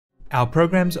Our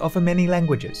programs offer many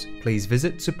languages. Please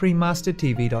visit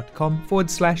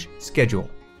suprememastertv.com/schedule.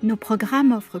 Nos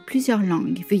programmes offrent plusieurs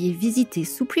langues. Veuillez visiter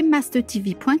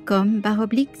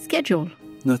suprememastertv.com/schedule.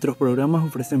 Nuestros programas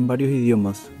ofrecen varios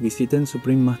idiomas. Visiten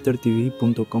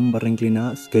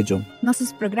suprememastertv.com/schedule.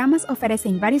 Nossos programas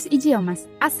oferecem vários idiomas.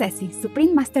 Acesse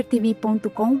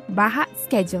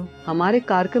suprememastertv.com/schedule. हमारे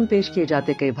कार्यक्रम पेश किए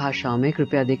जाते कई भाषाओं में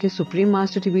कृपया देखें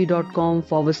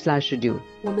suprememastertv.com/schedule。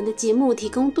我们的节目提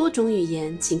供多种语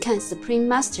言，请看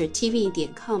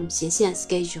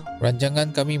suprememastertv.com/schedule。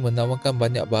 Rancangan kami menawarkan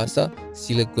banyak bahasa.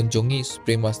 Sila kunjungi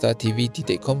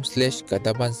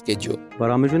suprememastertv.com/katapan-schedule.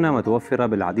 برامجنا متوفرة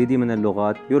بالعديد من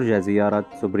اللغات. يرجى زيارة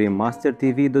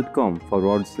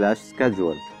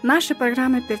suprememastertv.com/schedule. Наши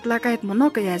программы предлагают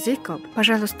много языков.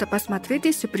 Пожалуйста,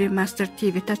 посмотрите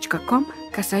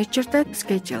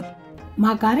suprememastertv.com/schedule.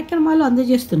 మా కార్యక్రమాలు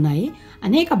అందజేస్తున్నాయి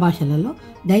అనేక భాషలలో.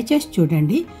 దయచేసి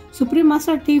చూడండి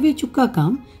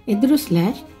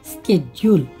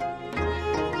suprememastertv.com/schedule.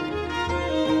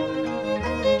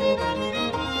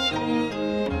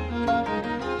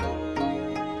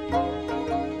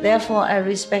 Therefore, I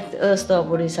respect Earth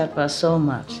Bodhisattva so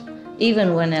much. Even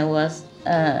when I was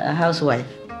a housewife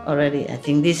already, I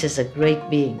think this is a great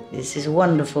being. This is a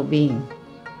wonderful being.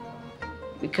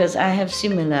 Because I have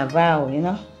similar vow, you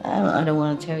know. I don't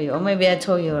want to tell you. Or maybe I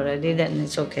told you already, then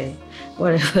it's okay.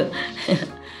 Whatever.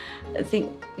 I think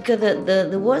because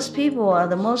the worst people are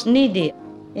the most needy.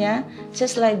 Yeah?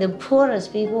 Just like the poorest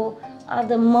people are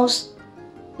the most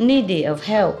needy of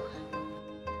help.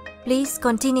 Please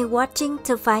continue watching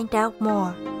to find out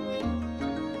more.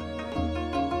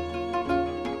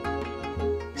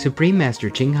 Supreme Master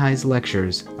Ching Hai's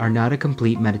lectures are not a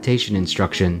complete meditation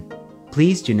instruction.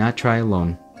 Please do not try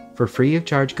alone. For free of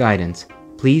charge guidance,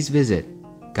 please visit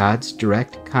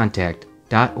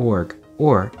godsdirectcontact.org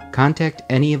or contact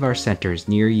any of our centers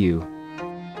near you.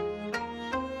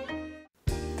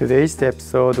 Today's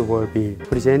episode will be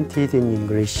presented in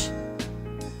English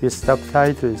with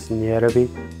subtitles in Arabic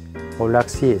or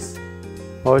Laxis,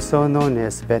 also known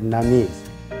as Vietnamese,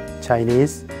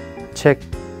 Chinese, Czech,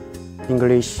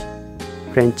 English,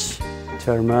 French,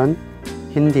 German,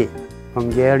 Hindi,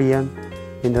 Hungarian,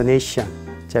 Indonesian,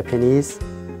 Japanese,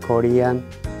 Korean,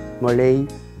 Malay,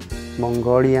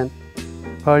 Mongolian,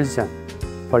 Persian,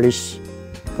 Polish,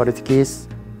 Portuguese,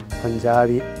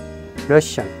 Punjabi,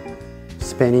 Russian,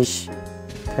 Spanish,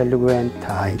 Telugu and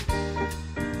Thai.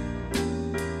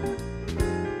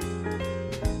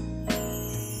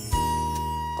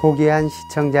 고귀한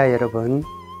시청자 여러분,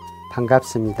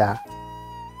 반갑습니다.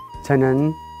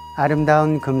 저는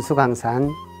아름다운 금수강산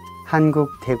한국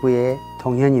대구의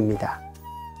동현입니다.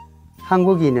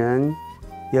 한국인은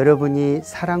여러분이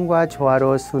사랑과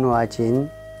조화로 수놓아진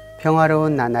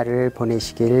평화로운 나날을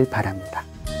보내시길 바랍니다.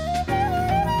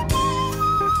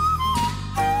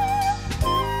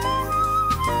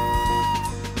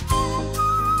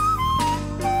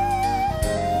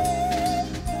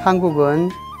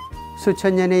 한국은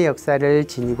수천 년의 역사를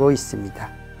지니고 있습니다.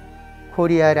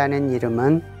 코리아라는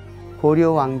이름은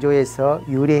고려 왕조에서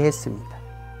유래했습니다.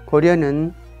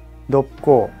 고려는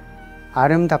높고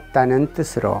아름답다는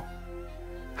뜻으로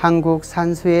한국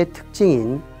산수의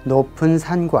특징인 높은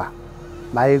산과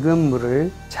맑은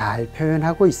물을 잘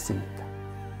표현하고 있습니다.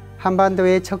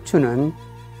 한반도의 척추는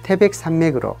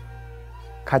태백산맥으로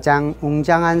가장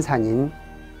웅장한 산인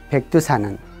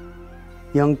백두산은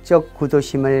영적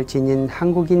구도심을 지닌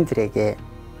한국인들에게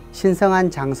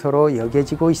신성한 장소로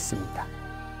여겨지고 있습니다.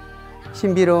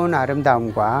 신비로운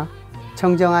아름다움과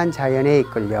청정한 자연에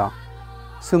이끌려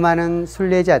수많은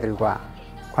순례자들과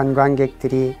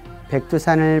관광객들이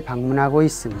백두산을 방문하고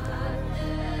있습니다.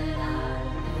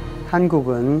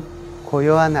 한국은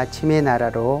고요한 아침의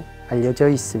나라로 알려져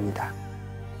있습니다.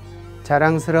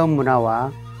 자랑스러운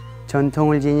문화와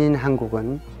전통을 지닌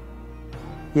한국은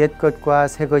옛것과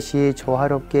새것이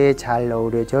조화롭게 잘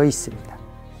어우러져 있습니다.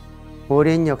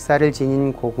 오랜 역사를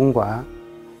지닌 고궁과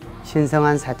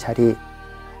신성한 사찰이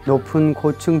높은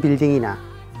고층 빌딩이나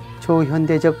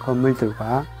초현대적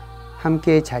건물들과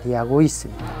함께 자리하고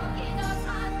있습니다.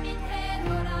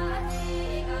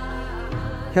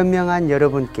 현명한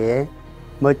여러분께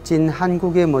멋진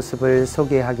한국의 모습을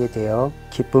소개하게 되어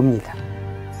기쁩니다.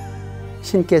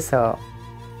 신께서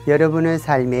여러분의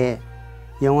삶에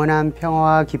영원한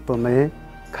평화와 기쁨을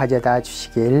가져다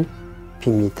주시길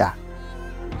빕니다.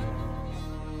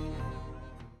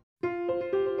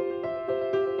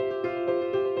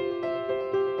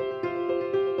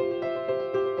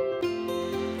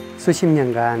 수십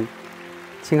년간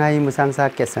칭하이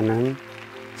무상사께서는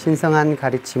신성한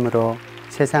가르침으로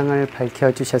세상을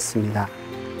밝혀주셨습니다.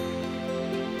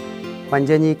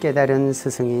 완전히 깨달은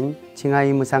스승인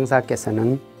징하이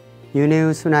무상사께서는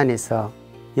윤회의 순환에서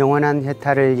영원한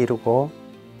해탈을 이루고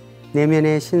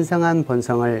내면의 신성한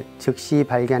본성을 즉시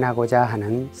발견하고자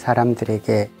하는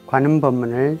사람들에게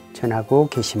관음법문을 전하고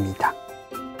계십니다.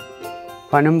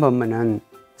 관음법문은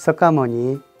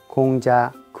석가모니,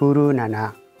 공자,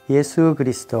 구루나나, 예수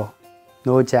그리스도,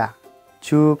 노자,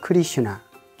 주 크리슈나,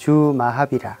 주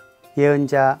마하비라,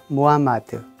 예언자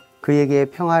무하마드, 그에게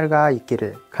평화가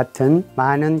있기를 같은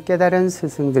많은 깨달은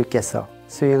스승들께서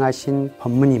수행하신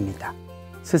법문입니다.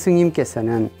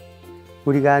 스승님께서는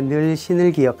우리가 늘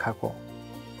신을 기억하고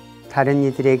다른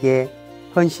이들에게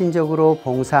헌신적으로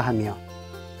봉사하며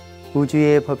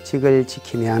우주의 법칙을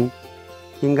지키면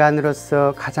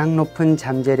인간으로서 가장 높은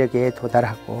잠재력에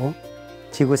도달하고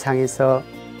지구상에서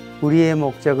우리의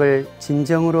목적을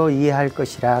진정으로 이해할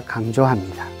것이라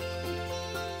강조합니다.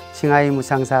 징하이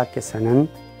무상사께서는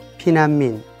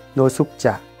피난민,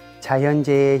 노숙자,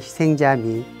 자연재해 희생자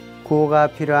및 구호가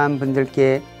필요한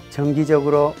분들께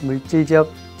정기적으로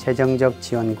물질적, 재정적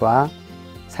지원과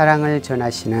사랑을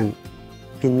전하시는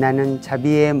빛나는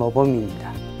자비의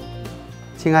모범입니다.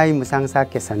 징하이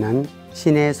무상사께서는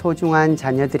신의 소중한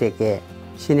자녀들에게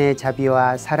신의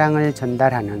자비와 사랑을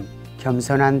전달하는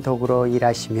겸손한 도구로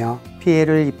일하시며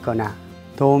피해를 입거나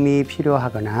도움이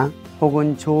필요하거나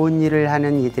혹은 좋은 일을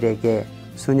하는 이들에게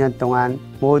수년 동안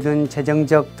모든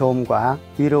재정적 도움과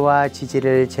위로와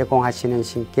지지를 제공하시는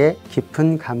신께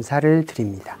깊은 감사를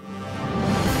드립니다.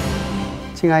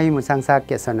 징하이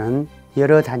무상사께서는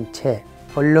여러 단체,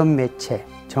 언론 매체,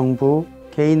 정부,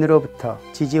 개인으로부터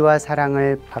지지와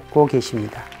사랑을 받고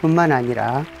계십니다. 뿐만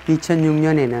아니라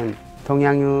 2006년에는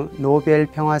동양의 노벨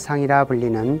평화상이라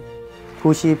불리는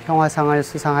부시 평화상을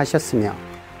수상하셨으며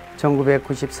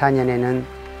 1994년에는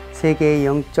세계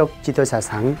영적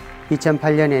지도자상,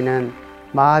 2008년에는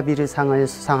마하비르상을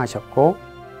수상하셨고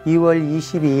 2월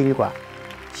 22일과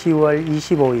 10월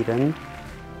 25일은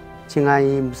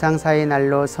징하이 무상사의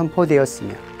날로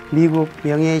선포되었으며 미국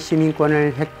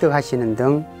명예시민권을 획득하시는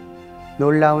등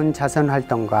놀라운 자선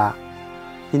활동과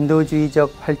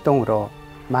인도주의적 활동으로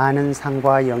많은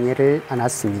상과 영예를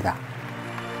안았습니다.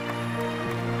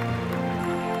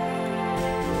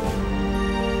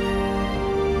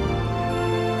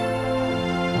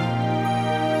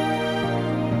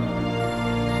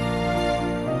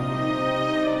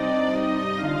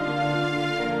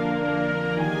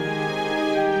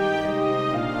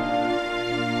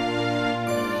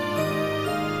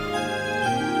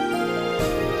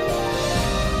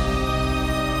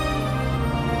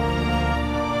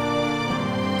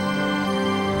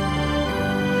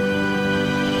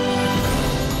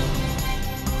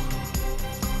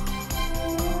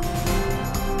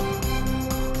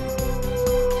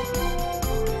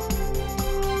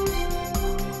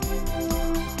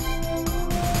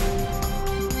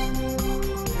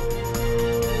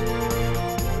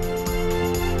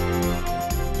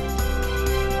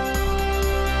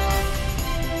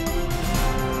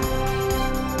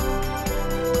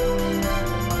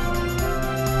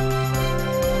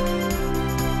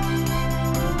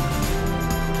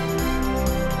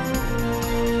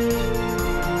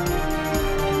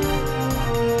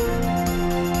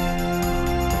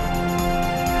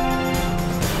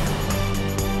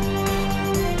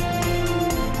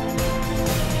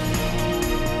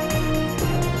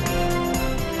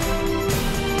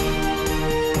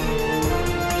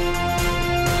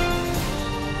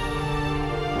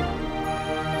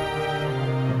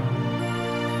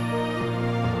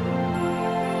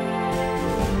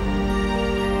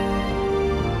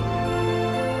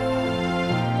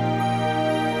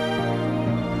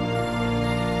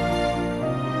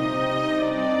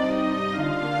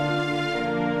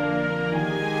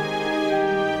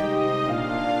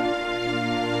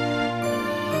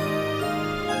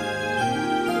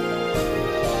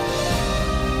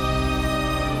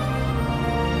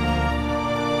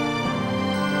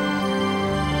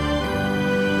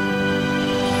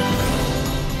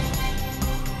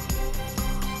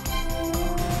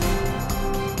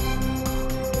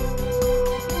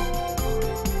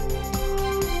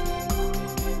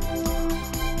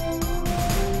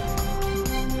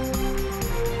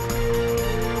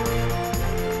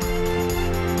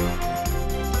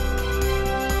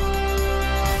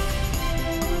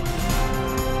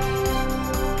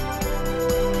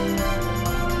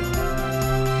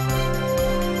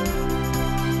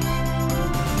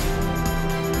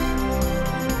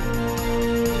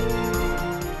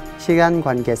 시간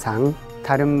관계상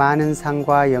다른 많은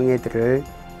상과 영예들을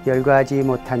열거하지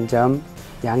못한 점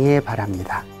양해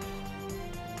바랍니다.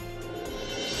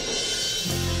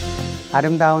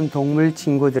 아름다운 동물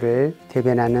친구들을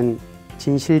대변하는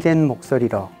진실된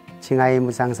목소리로 칭하이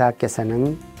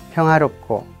무상사께서는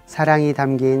평화롭고 사랑이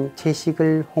담긴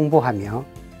채식을 홍보하며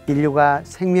인류가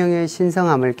생명의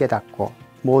신성함을 깨닫고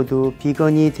모두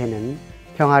비건이 되는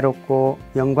평화롭고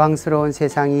영광스러운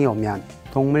세상이 오면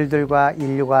동물들과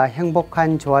인류가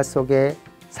행복한 조화 속에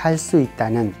살 수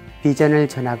있다는 비전을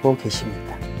전하고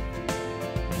계십니다.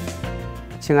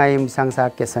 칭하이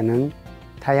무상사께서는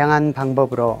다양한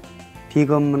방법으로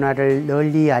비건 문화를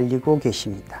널리 알리고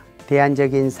계십니다.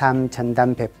 대안적인 삶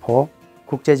전담 배포,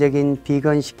 국제적인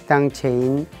비건 식당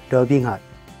체인 러빙헛,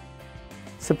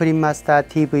 스프링마스터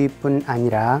TV뿐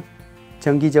아니라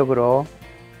정기적으로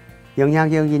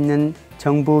영향력 있는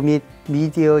정부 및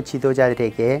미디어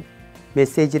지도자들에게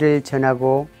메시지를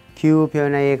전하고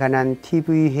기후변화에 관한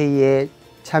TV회의에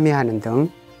참여하는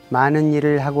등 많은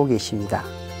일을 하고 계십니다.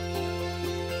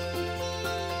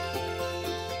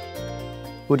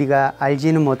 우리가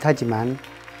알지는 못하지만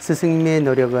스승님의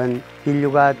노력은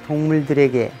인류가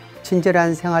동물들에게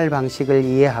친절한 생활 방식을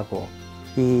이해하고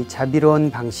이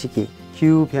자비로운 방식이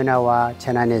기후변화와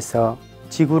재난에서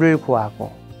지구를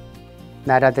구하고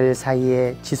나라들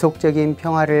사이에 지속적인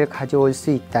평화를 가져올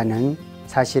수 있다는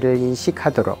사실을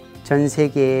인식하도록 전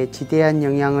세계에 지대한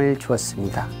영향을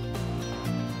주었습니다.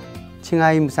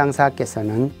 칭하이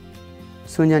무상사께서는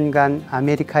수년간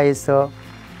아메리카에서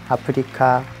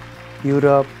아프리카,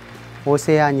 유럽,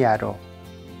 오세아니아로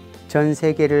전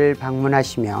세계를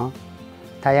방문하시며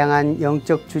다양한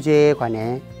영적 주제에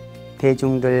관해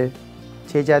대중들,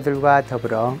 제자들과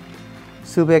더불어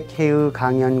수백 회의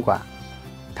강연과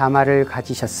담화를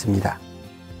가지셨습니다.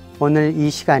 오늘 이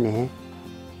시간에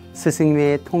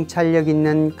스승님의 통찰력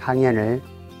있는 강연을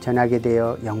전하게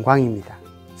되어 영광입니다.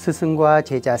 스승과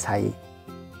제자 사이,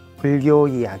 불교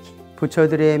이야기,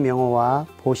 부처들의 명호와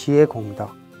보시의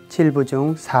공덕, 7부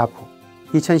중 4부,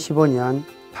 2015년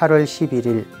 8월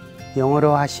 11일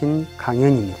영어로 하신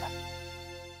강연입니다.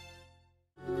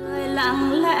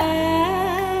 Lặng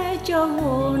lẽ cho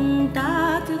hồn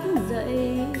ta thức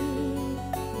dậy,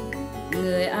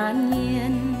 người an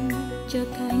nhiên cho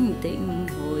thanh tịnh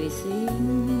hồi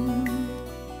sinh.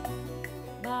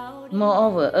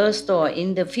 Moreover, Earth Store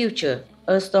in the future,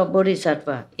 Earth Store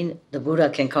Bodhisattva, the Buddha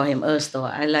can call him Earth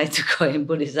Store. I like to call him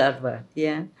Bodhisattva.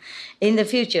 Yeah. In the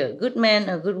future, good man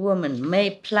or good woman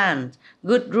may plant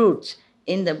good roots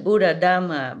in the Buddha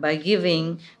Dharma by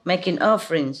making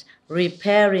offerings,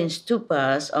 repairing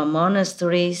stupas or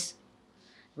monasteries,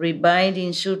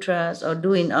 rebinding sutras, or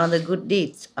doing other good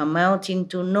deeds amounting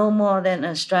to no more than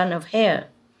a strand of hair,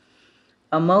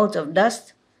 a mote of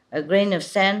dust, a grain of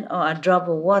sand, or a drop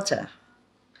of water.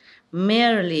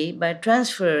 Merely by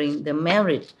transferring the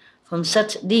merit from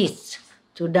such deeds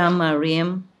to Dharma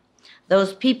Realm,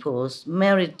 those people's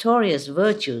meritorious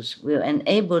virtues will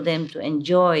enable them to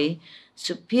enjoy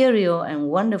superior and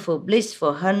wonderful bliss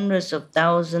for hundreds of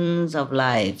thousands of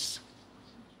lives.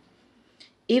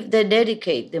 If they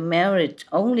dedicate the merit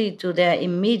only to their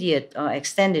immediate or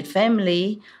extended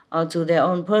family or to their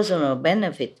own personal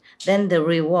benefit, then the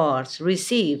rewards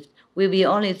received will be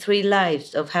only 3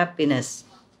 lives of happiness.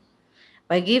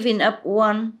 By giving up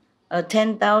one, a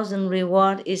 10,000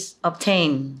 reward is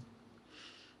obtained.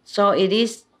 So it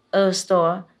is a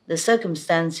store, the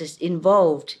circumstances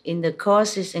involved in the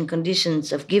causes and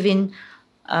conditions of giving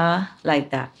are like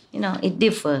that. It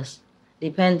differs,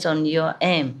 depends on your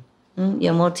aim,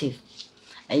 your motive,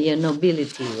 and your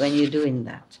nobility when you're doing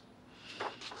that.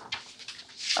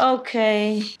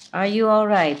 Okay, are you all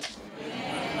right?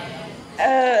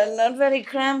 Not very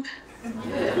cramped?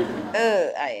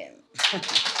 I am.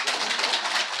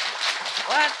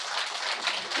 What?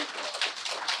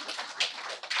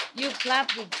 You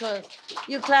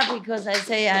clap because I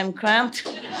say I'm cramped?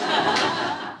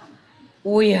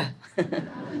 Weird.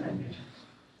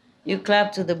 You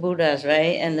clap to the Buddhas,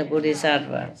 right? And the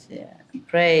Bodhisattvas. Yeah.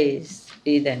 Praise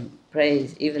be them.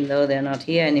 Praise, even though they're not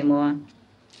here anymore.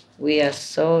 We are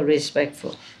so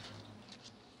respectful.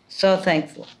 So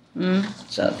thankful.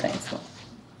 So thankful.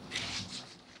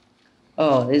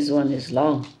 Oh, this one is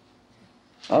long.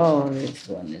 Oh, this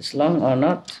one is long or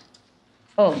not?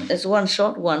 Oh, there's one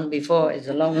short one before it's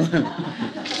a long one.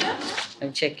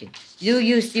 I'm checking.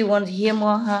 You still want to hear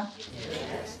more, huh?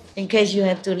 Yes. In case you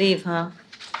have to leave, huh?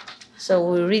 So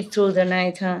we'll read through the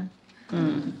night, huh?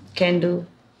 Can do.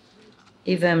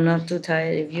 If I'm not too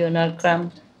tired, if you're not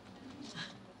cramped.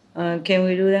 Can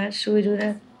we do that? Should we do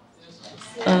that?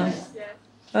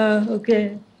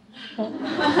 Okay.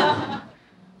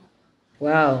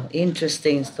 Wow,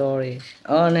 interesting stories,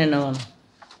 on and on.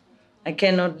 I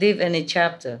cannot leave any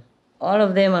chapter. All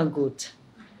of them are good.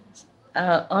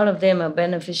 All of them are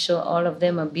beneficial. All of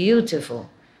them are beautiful.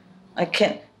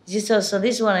 So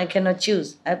this one I cannot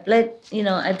choose. I played,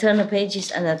 I turn the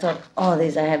pages and I thought, oh,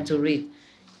 this I have to read.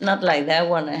 Not like that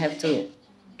one. I have to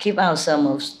keep out some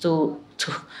of too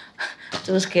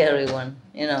scary one,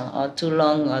 or too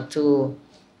long or too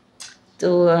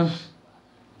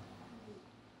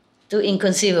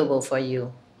inconceivable for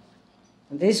you.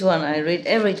 This one I read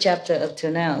every chapter up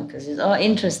to now because it's all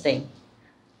interesting.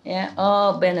 Yeah,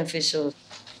 all beneficial,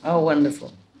 all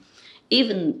wonderful.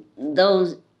 Even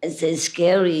those it's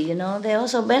scary, they're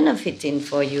also benefiting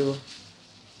for you.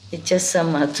 It's just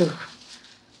some are too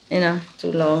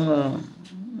long or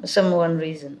some one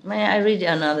reason. May I read it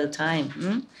another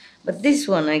time? But this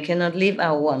one I cannot leave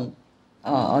out one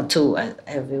or two.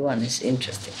 Everyone is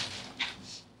interesting.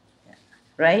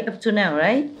 Right? Up to now,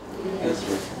 right?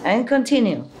 Yes, And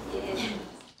continue.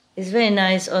 It's very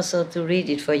nice also to read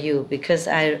it for you because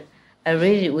I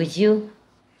read it with you.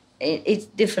 It's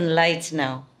different lights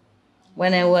now.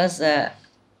 When I was a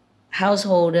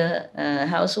housewife,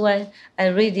 I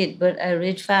read it, but I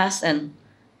read fast and,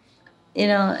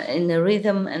 in the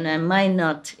rhythm, and I might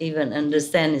not even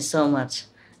understand it so much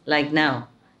like now.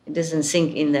 It doesn't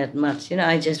sink in that much.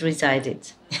 I just recite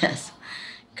it, yes.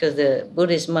 Because the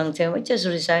Buddhist monk tell me, just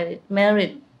recite it,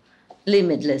 merit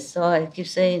limitless. So I keep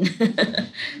saying,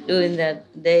 doing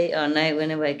that day or night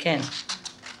whenever I can.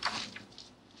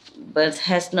 But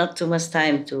has not too much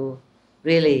time to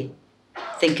really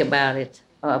think about it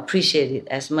or appreciate it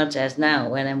as much as now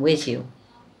when I'm with you.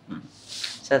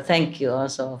 So thank you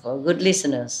also for good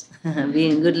listeners,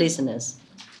 being good listeners.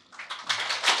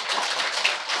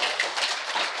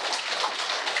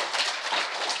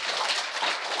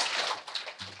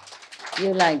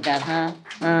 You like that, huh?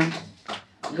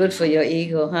 Good for your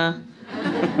ego, huh?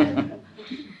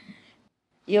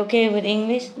 You okay with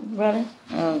English, brother?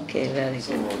 Okay, very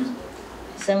good.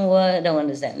 Some word I don't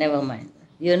understand, never mind.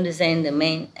 You understand the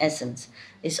main essence.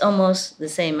 It's almost the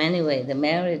same anyway. The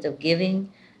merit of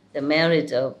giving, the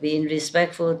merit of being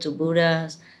respectful to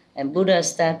Buddhas and Buddha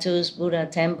statues, Buddha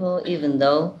temple, even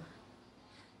though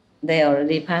they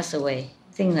already passed away.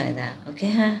 Things like that, okay,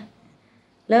 huh?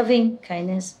 Loving,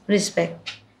 kindness,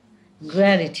 respect,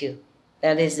 gratitude.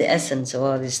 That is the essence of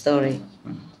all this story.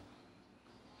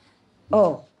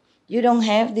 Oh, you don't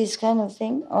have this kind of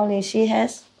thing? Only she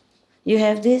has? You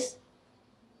have this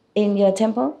in your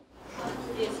temple?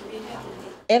 Yes, we have.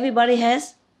 Everybody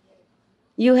has?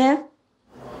 You have?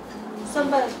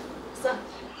 Someone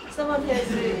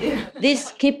has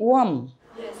This keep warm.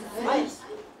 Yes.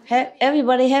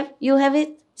 Everybody have? You have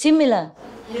it? Similar?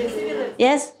 Yes, similar.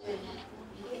 Yes?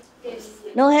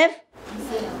 No have?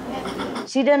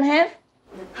 She don't have?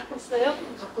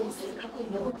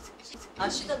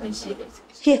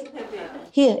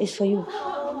 Here is for you.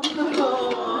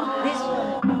 This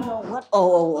one. What?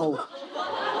 Oh.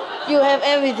 You have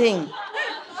everything.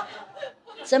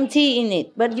 Some tea in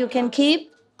it, but you can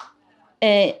keep.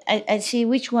 I see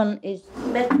which one is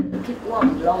better. Keep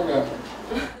warm longer.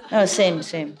 Oh, same.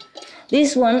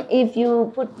 This one, if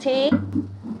you put tea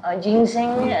or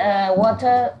ginseng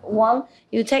water warm,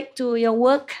 you take to your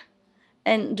work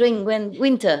and drink when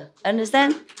winter.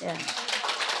 Understand? Yeah.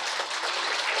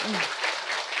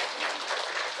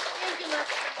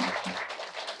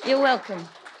 You're welcome.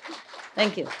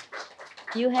 Thank you.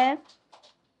 You have?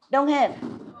 Don't have?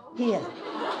 Here.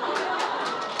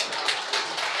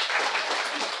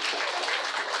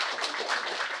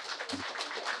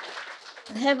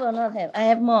 Have or not have? I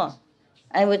have more.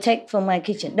 I will take from my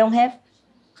kitchen. Don't have?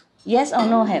 Yes or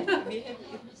no have?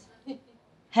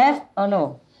 Have or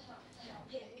no?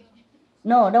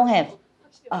 No, don't have.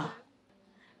 Ah.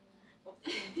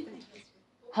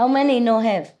 How many no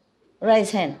have?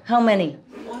 Raise hand. How many?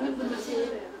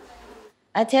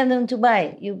 I tell them to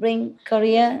buy. You bring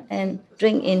Korea and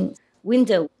drink in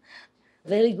winter.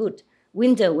 Very good.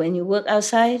 Winter, when you work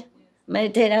outside,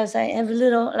 meditate outside, have a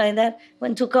little like that.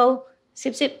 When to go,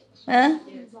 sip. Huh?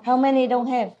 How many don't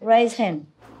have? Raise hand.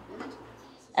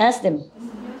 Ask them.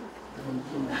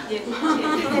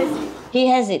 He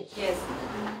has it. Yes.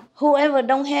 Whoever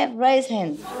don't have, raise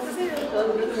hand.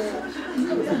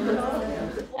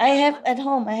 I have at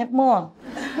home. I have more.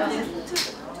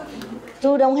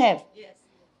 Two don't have.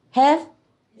 Have?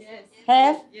 Yes.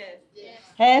 Have? Yes.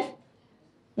 Have?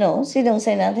 No, she don't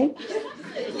say nothing.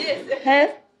 Yes.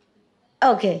 Have?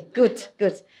 Okay, good.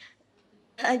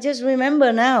 I just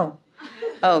remember now.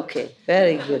 Okay,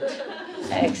 very good.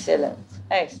 Excellent.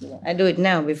 I do it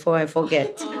now before I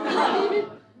forget.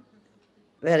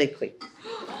 Very quick.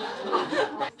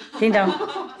 Sit down.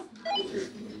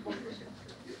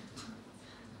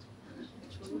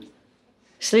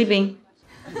 Sleeping.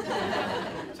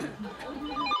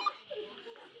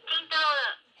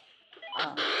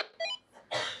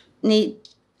 你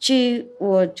去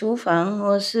我厨房，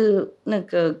或是那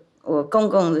个我公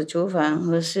公的厨房，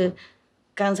或是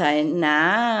刚才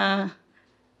拿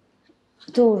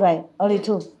two right only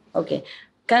two OK，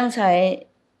 刚才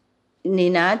你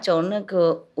拿走那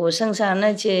个我剩下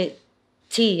那些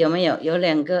tea 有没有？有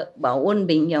2个保温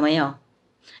瓶有没有？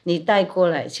你带过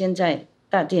来，现在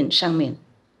大殿上面。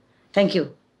Thank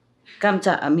you，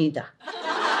 감사합니다。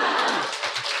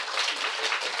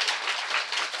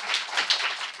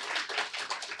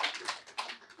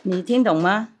你听懂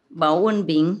吗？保温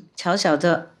瓶小小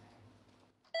的。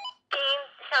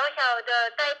小小的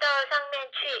带到上面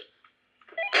去。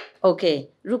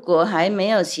OK， 如果还没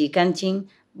有洗干净，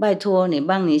拜托你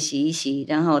帮你洗一洗，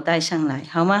然后带上来，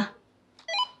好吗？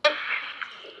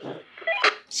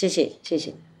谢谢，谢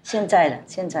谢。现在了，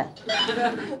现在。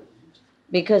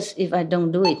Because if I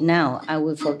don't do it now, I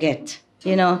will forget.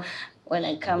 You know, when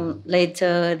I come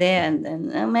later there and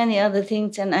many other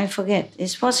things, and I forget.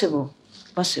 It's possible.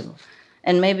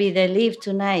 And maybe they leave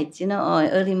tonight, you know, or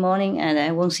early morning, and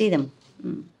I won't see them.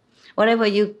 Whatever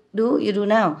you do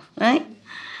now, right?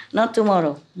 Not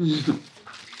tomorrow.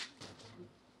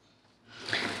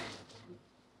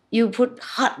 You put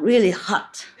really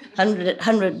hot,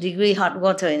 100-degree hot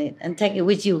water in it and take it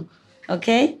with you,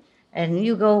 okay? And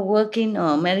you go working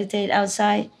or meditate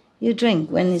outside, you drink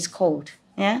when it's cold,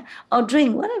 yeah? Or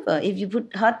drink, whatever. If you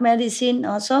put hot medicine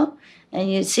also,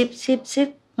 and you sip,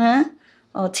 huh?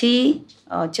 Or tea,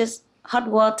 or just hot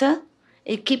water,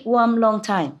 it keep warm long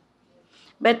time.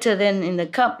 Better than in the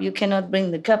cup. You cannot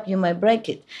bring the cup, you might break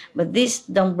it. But this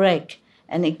don't break,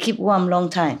 and it keep warm long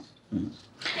time.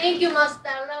 Thank you, Master.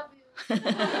 I love you.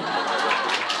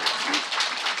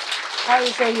 How you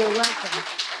say you're welcome?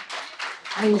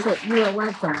 How you say you are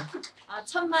welcome?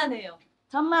 천만에요.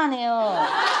 천만에요.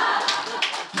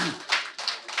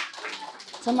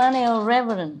 천만에요,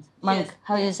 reverend. Monk, yes.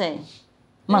 How you say?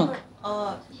 Monk.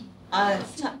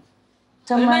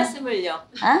 별 말씀을요.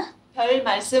 아? 별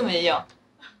말씀을요.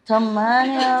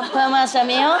 천만에요, 별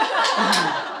말씀이요?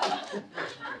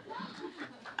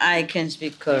 I can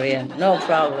speak Korean, no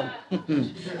problem.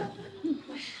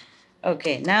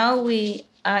 Okay, now we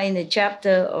are in the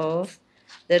chapter of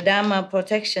the Dharma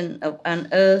protection of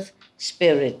unearthed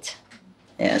spirit.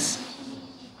 Yes.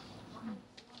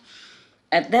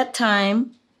 At that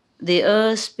time, the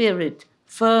earth spirit,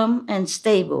 firm and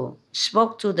stable,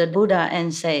 spoke to the Buddha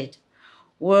and said,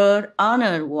 "World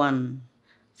honored one,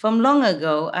 from long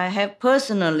ago I have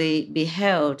personally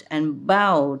beheld and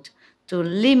bowed to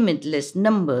limitless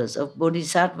numbers of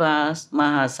bodhisattvas,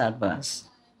 mahasattvas.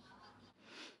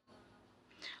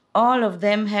 All of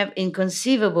them have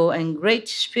inconceivable and great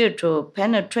spiritual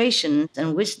penetration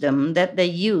and wisdom that they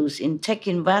use in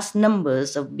taking vast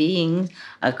numbers of beings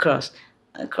across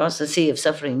the sea of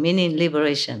suffering, meaning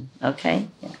liberation, okay?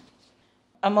 Yeah.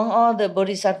 Among all the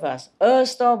bodhisattvas,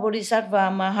 Earth-store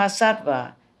Bodhisattva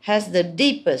Mahasattva has the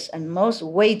deepest and most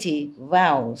weighty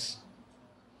vows."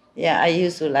 Yeah, I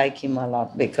used to like him a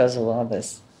lot because of all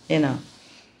this, you know.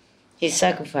 He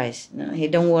sacrificed. You know? He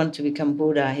don't want to become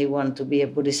Buddha. He wants to be a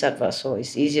Bodhisattva, so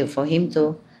it's easier for him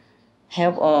to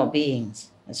help all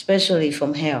beings, especially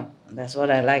from hell. That's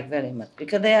what I like very much,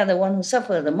 because they are the ones who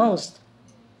suffer the most,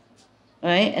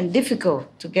 right? And difficult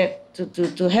to get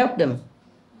to help them.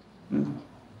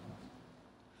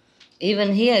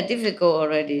 Even here, difficult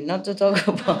already, not to talk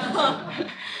about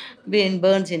being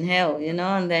burnt in hell, you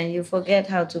know, and then you forget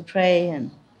how to pray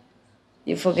and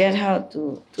you forget how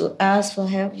to ask for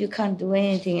help. You can't do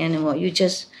anything anymore. You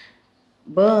just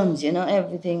burn, you know,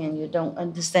 everything, and you don't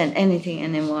understand anything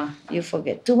anymore. You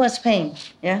forget. Too much pain,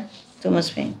 yeah? Too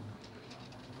much pain.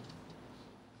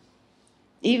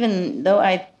 Even though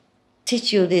I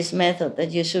teach you this method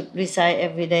that you should recite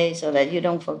every day so that you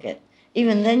don't forget,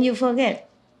 even then you forget.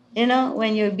 You know,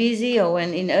 when you're busy or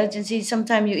when in urgency,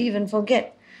 sometimes you even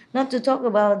forget. Not to talk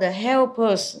about the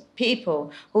helpers, people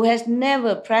who has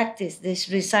never practiced this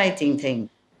reciting thing.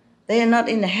 They are not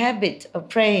in the habit of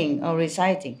praying or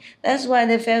reciting. That's why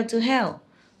they fell to hell.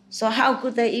 So how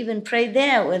could they even pray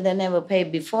there when they never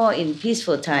prayed before in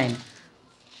peaceful time,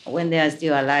 when they are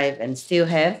still alive and still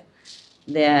have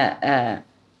their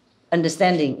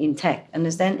understanding intact?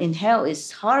 Understand, in hell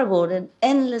is horrible and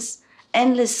endless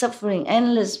suffering,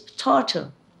 endless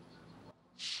torture.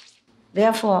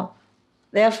 Therefore,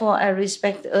 I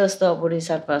respect Earth-store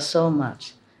Bodhisattva so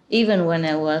much. Even when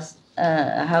I was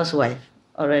a housewife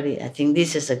already, I think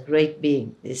this is a great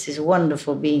being. This is a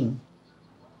wonderful being.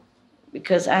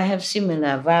 Because I have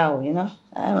similar vow, you know.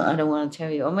 I don't want to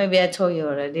tell you. Or maybe I told you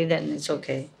already, then it's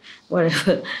okay.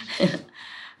 Whatever.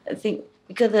 I think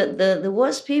because the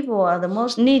worst people are the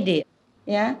most needy.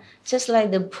 Yeah? Just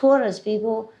like the poorest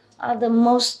people are the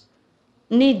most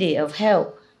needy of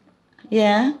help.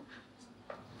 Yeah?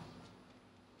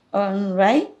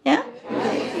 Right? Yeah?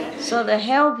 So the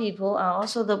hell people are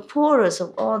also the poorest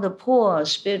of all the poor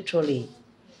spiritually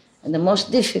and the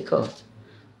most difficult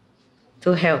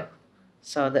to help.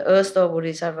 So the Earth Store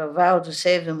Bodhisattva vowed to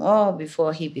save them all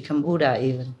before he became Buddha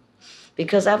even.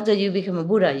 Because after you become a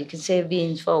Buddha, you can save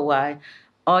beings for a while,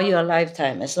 all your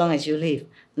lifetime, as long as you live.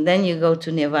 And then you go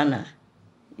to Nirvana.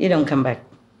 You don't come back.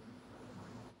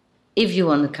 If you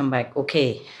want to come back,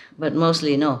 okay, but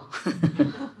mostly no.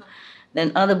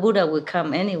 Then other Buddha will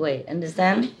come anyway,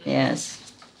 understand?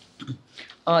 Yes.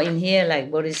 Or in here,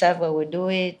 like Bodhisattva will do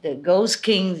it, the ghost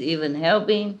kings even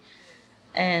helping,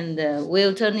 and the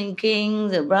wheel-turning king,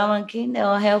 the Brahman king, they're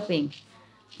all helping.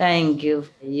 Thank you.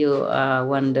 You are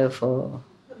wonderful.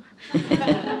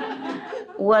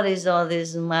 What is all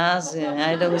this mask?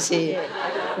 I don't see it.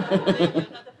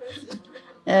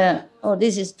 Oh,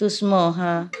 this is too small,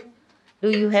 huh? Do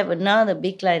you have another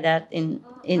big like that in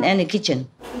any kitchen?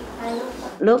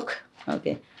 Look?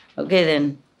 Okay. Okay,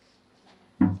 then.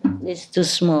 It's too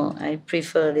small. I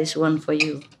prefer this one for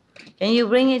you. Can you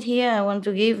bring it here? I want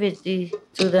to give it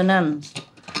to the nuns.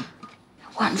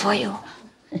 One for you.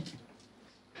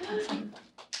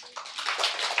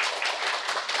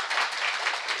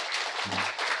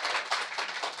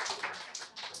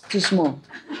 Too small.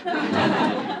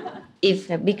 If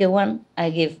a bigger one, I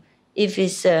give. If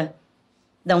it's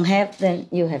don't have, then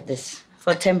you have this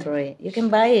for temporary. You can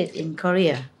buy it in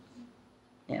Korea.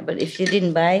 Yeah, but if you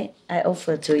didn't buy, I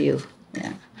offer to you.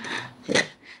 Yeah. Yeah.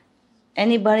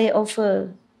 Anybody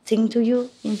offer thing to you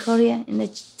in Korea in the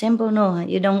temple? No,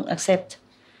 you don't accept.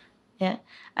 Yeah.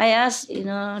 I asked,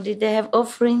 did they have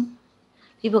offering?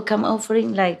 People come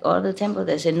offering like all the temple.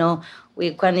 They say no.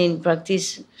 We Kuan Yin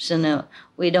practitioner.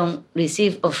 We don't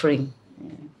receive offering.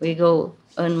 Yeah. We go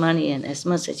earn money and as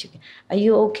much as you can. Are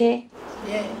you okay?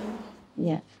 Yeah.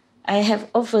 Yeah. I have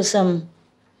offered some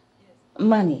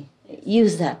money.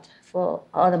 Use that for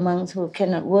all the monks who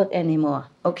cannot work anymore.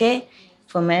 Okay?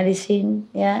 For medicine,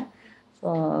 yeah,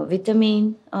 for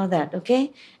vitamin, all that,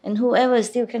 okay? And whoever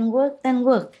still can work, then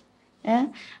work, yeah?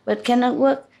 But cannot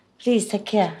work, please take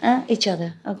care, each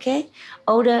other, okay?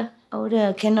 Older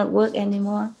cannot work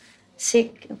anymore,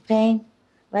 sick, pain,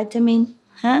 vitamin,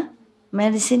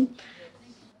 medicine,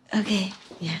 okay,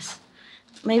 yes.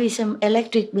 Maybe some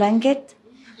electric blanket,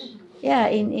 yeah,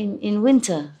 in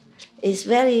winter. It's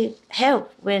very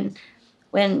help when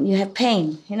you have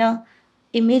pain,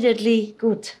 immediately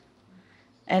good.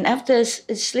 And after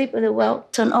sleep a while,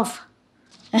 turn off.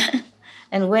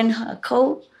 And when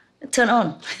cold, turn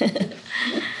on.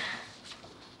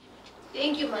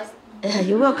 Thank you, Master. Yeah,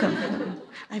 you're welcome.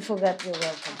 I forgot you're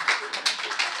welcome.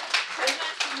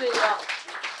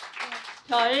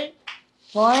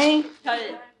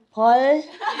 별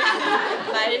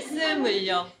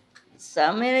말씀을요.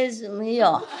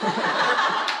 말씀을요.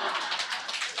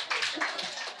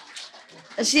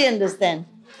 She understand.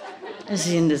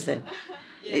 She understand.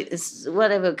 It's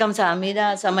whatever.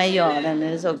 감사합니다. 사마요. Then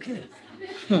it's okay.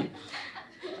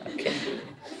 Okay.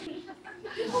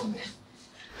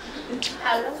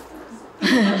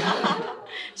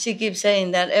 She keeps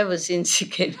saying that ever since she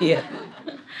came here.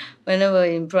 Whenever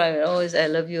in private, always, I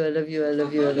love you, I love you, I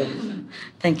love you, I love you.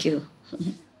 Thank you.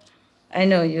 I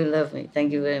know you love me.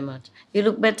 Thank you very much. You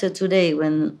look better today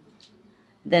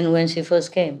than when she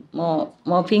first came. More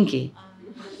pinky.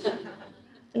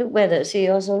 Look better. She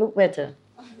also look better.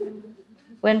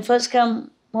 When first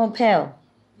come, more pale.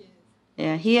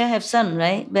 Yeah, here have sun,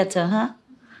 right? Better, huh?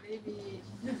 Maybe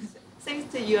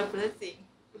thanks to your blessing.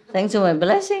 Thanks to my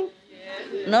blessing?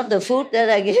 Yeah. Not the food that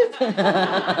I give.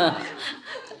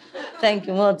 Thank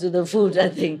you more to the food, I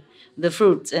think. The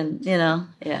fruits and, yeah.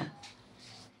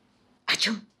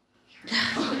 Achoo.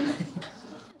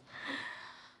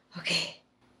 Okay.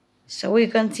 Shall we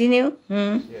continue?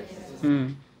 Yes.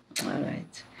 All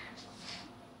right.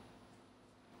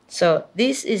 So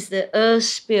this is the earth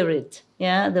spirit,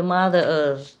 the Mother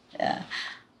Earth,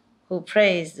 who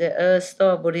praised the earth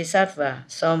store Bodhisattva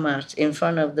so much in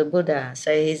front of the Buddha,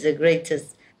 say he's the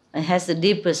greatest and has the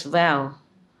deepest vow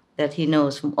that he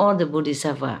knows from all the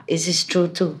Bodhisattva. Is this true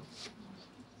too?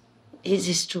 Is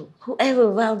this true?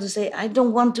 Whoever vowed to say, I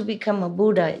don't want to become a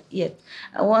Buddha yet.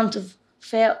 I want to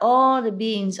fare all the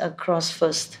beings across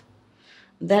first.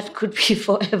 That could be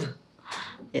forever.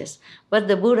 Yes. But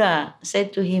the Buddha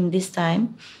said to him this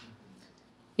time,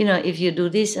 if you do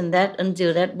this and that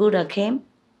until that Buddha came,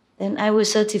 then I will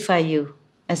certify you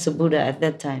as a Buddha at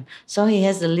that time. So he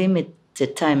has a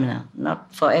limited time now,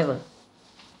 not forever.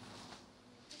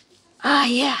 Ah,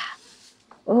 yeah.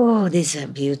 Oh, this is a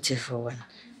beautiful one.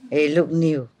 It look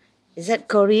new. Is that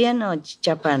Korean or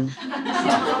Japan?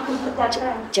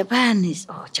 Japan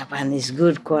is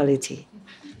good quality.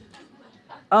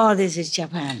 Oh, this is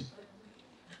Japan.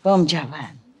 From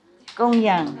Japan.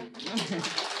 Gongyang.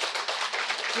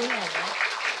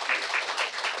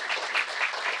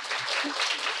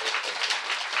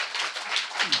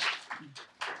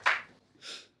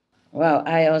 Well,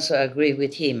 I also agree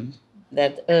with him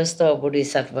that Earth-store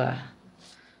Bodhisattva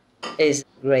is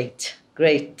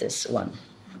greatest one.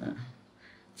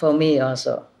 For me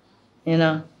also,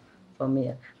 for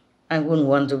me. I wouldn't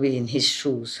want to be in his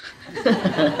shoes.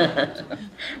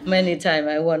 Many times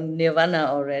I want nirvana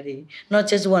already. Not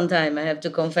just one time, I have to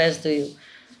confess to you.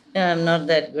 I'm not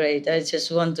that great. I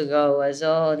just want to go. I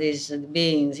saw all these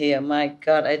beings here. My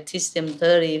God, I teach them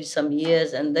 30 some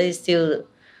years and they still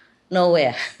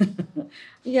nowhere.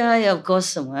 Yeah, of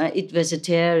course, eat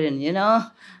vegetarian,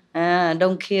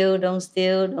 don't kill, don't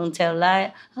steal, don't tell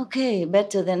lie. Okay,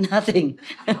 better than nothing.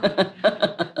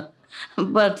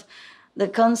 But the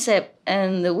concept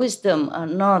and the wisdom are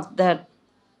not that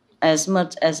as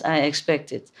much as I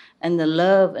expected. And the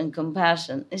love and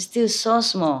compassion is still so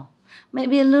small.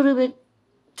 Maybe a little bit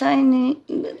tiny,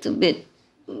 a little bit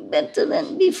better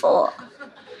than before.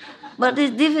 But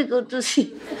it's difficult to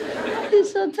see.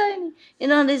 It's so tiny.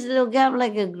 This little gap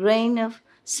like a grain of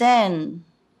sand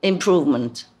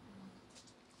improvement.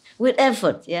 With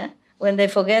effort, yeah? When they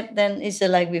forget, then it's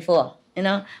like before,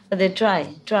 But they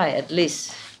try at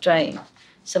least, trying.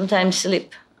 Sometimes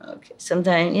slip, okay.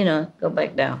 Sometimes, go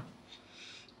back down.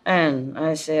 And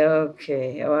I say,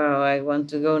 okay, well, I want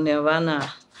to go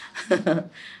nirvana.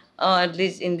 Or at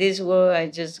least in this world, I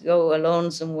just go alone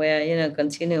somewhere,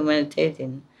 continue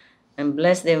meditating and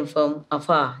bless them from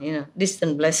afar,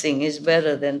 Distant blessing is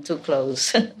better than too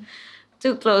close.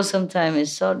 Too close sometimes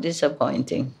is so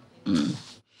disappointing.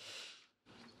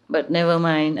 But never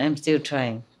mind, I'm still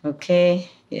trying, okay?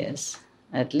 Yes.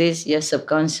 At least your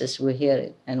subconscious will hear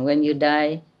it. And when you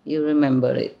die, you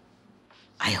remember it.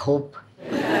 I hope.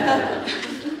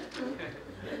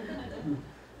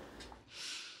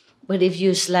 But if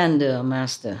you slander a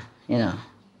master,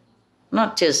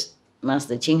 not just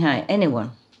Master Qinghai,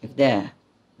 anyone, if they're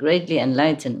greatly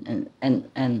enlightened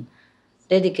and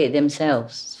dedicate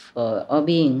themselves for all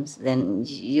beings, then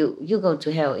you go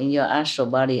to hell in your astral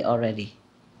body already.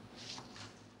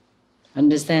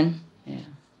 Understand? Yeah.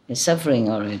 You're suffering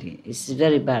already. It's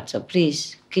very bad. So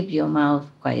please keep your mouth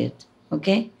quiet,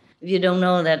 okay? If you don't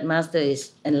know that Master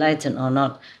is enlightened or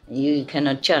not, you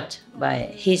cannot judge by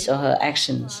his or her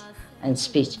actions and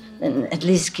speech, then at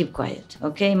least keep quiet,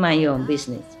 okay? Mind your own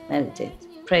business. Meditate.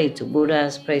 Pray to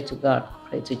Buddhas, pray to God,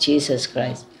 pray to Jesus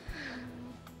Christ.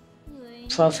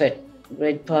 Prophet,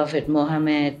 great Prophet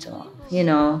Muhammad, or,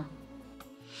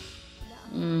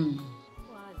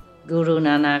 Guru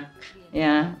Nanak,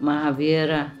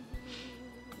 Mahavira.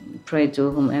 Pray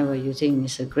to whomever you think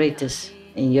is the greatest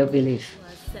in your belief.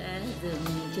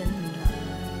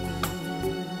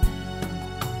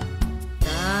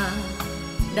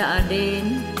 Đã đến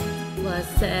và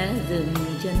sẽ dừng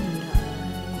chân lại.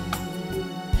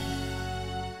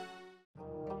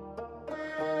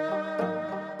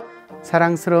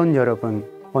 사랑스러운 여러분,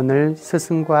 오늘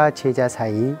스승과 제자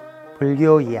사이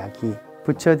불교 이야기,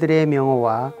 부처들의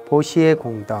명호와 보시의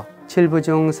공덕 7부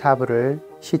중 4부를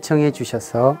시청해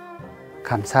주셔서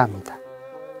감사합니다.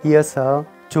 이어서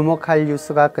주목할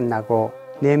뉴스가 끝나고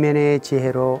내면의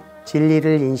지혜로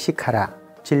진리를 인식하라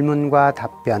질문과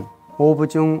답변 5부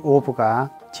중 5부가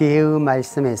지혜의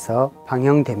말씀에서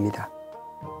방영됩니다.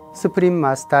 스프림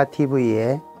마스터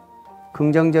TV의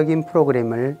긍정적인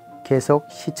프로그램을 계속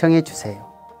시청해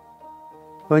주세요.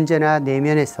 언제나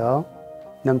내면에서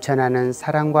넘쳐나는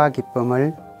사랑과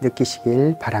기쁨을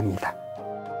느끼시길 바랍니다.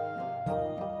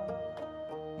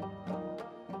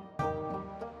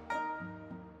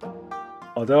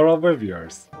 Adorable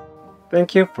viewers,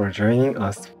 thank you for joining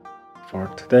us for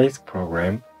today's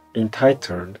program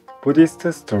entitled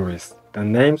Buddhist Stories, the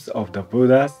Names of the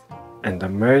Buddhas and the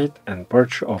Merit and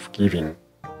Virtue of Giving,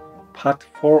 Part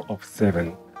 4 of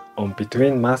 7 on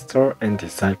Between Master and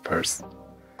Disciples.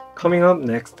 Coming up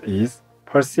next is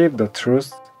Perceive the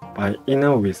Truth by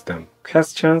Inner Wisdom,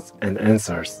 Questions and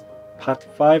Answers, Part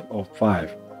 5 of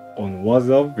 5 on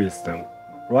Words of Wisdom,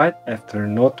 right after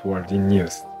noteworthy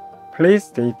news. Please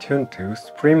stay tuned to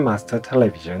Supreme Master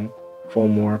Television for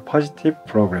more positive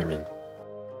programming.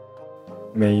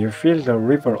 May you feel the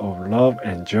river of love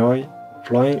and joy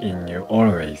flowing in you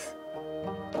always.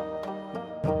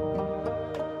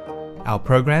 Our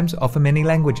programs offer many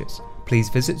languages. Please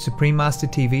visit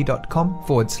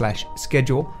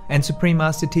suprememastertv.com/schedule and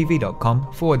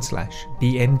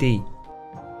suprememastertv.com/BMD.